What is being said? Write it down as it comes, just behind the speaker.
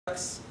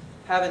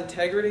have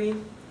integrity,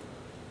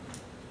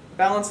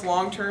 balance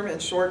long-term and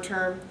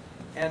short-term,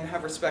 and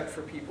have respect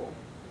for people.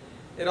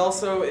 It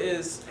also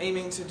is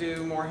aiming to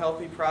do more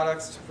healthy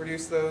products, to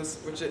produce those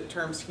which it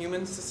terms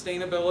human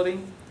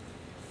sustainability.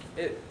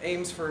 It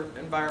aims for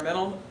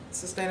environmental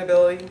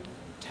sustainability,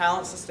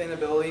 talent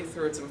sustainability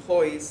through its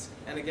employees,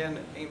 and again,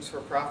 it aims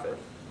for profit.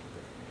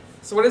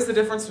 So what is the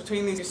difference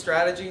between these two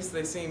strategies?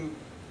 They seem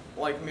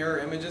like mirror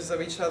images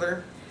of each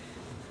other.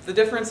 The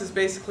difference is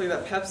basically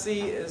that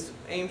Pepsi is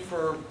aimed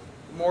for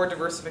more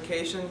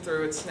diversification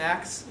through its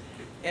snacks,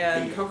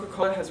 and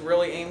Coca-Cola has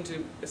really aimed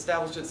to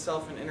establish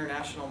itself in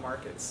international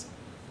markets.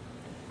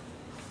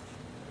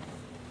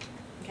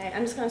 Okay,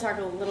 I'm just going to talk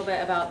a little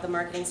bit about the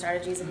marketing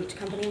strategies of each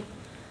company.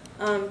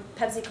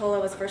 Pepsi Cola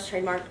was first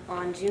trademarked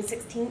on June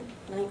 16,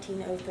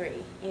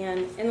 1903,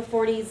 and in the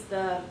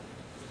 40s,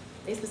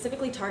 they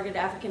specifically targeted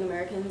African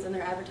Americans in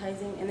their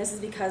advertising, and this is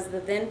because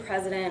the then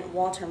president,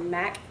 Walter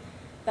Mack,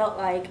 felt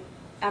like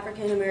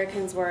African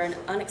Americans were an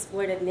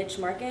unexploited niche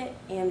market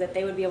and that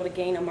they would be able to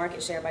gain a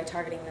market share by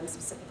targeting them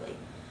specifically.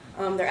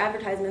 Their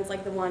advertisements,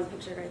 like the one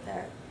pictured right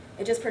there,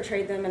 it just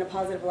portrayed them in a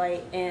positive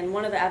light, and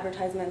one of the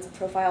advertisements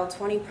profiled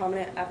 20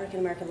 prominent African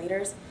American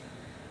leaders.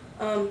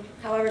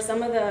 However,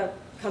 some of the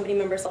company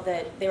members felt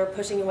that they were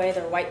pushing away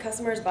their white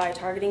customers by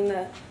targeting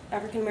the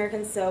African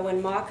Americans, so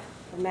when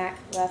Mack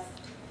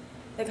left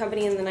the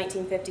company in the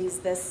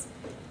 1950s, this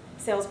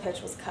sales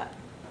pitch was cut.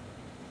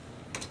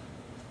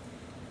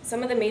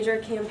 Some of the major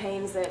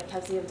campaigns that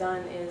Pepsi have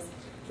done is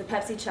the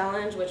Pepsi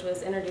Challenge, which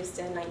was introduced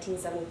in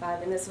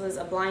 1975, and this was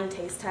a blind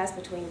taste test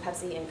between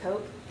Pepsi and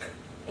Coke,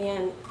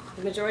 and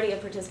the majority of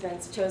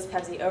participants chose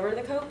Pepsi over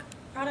the Coke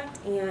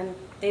product, and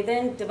they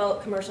then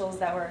developed commercials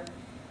that were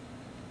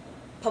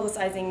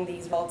publicizing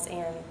these results,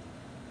 and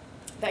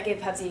that gave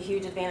Pepsi a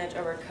huge advantage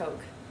over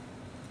Coke.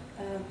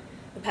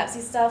 The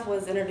Pepsi stuff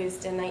was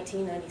introduced in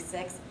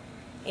 1996,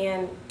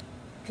 and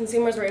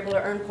consumers were able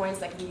to earn points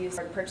that could be used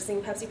for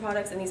purchasing Pepsi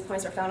products, and these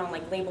points are found on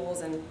like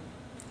labels, and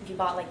if you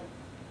bought like,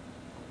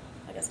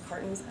 I guess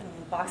cartons, I don't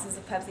know, boxes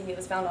of Pepsi, it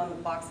was found on the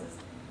boxes.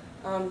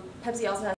 Pepsi also has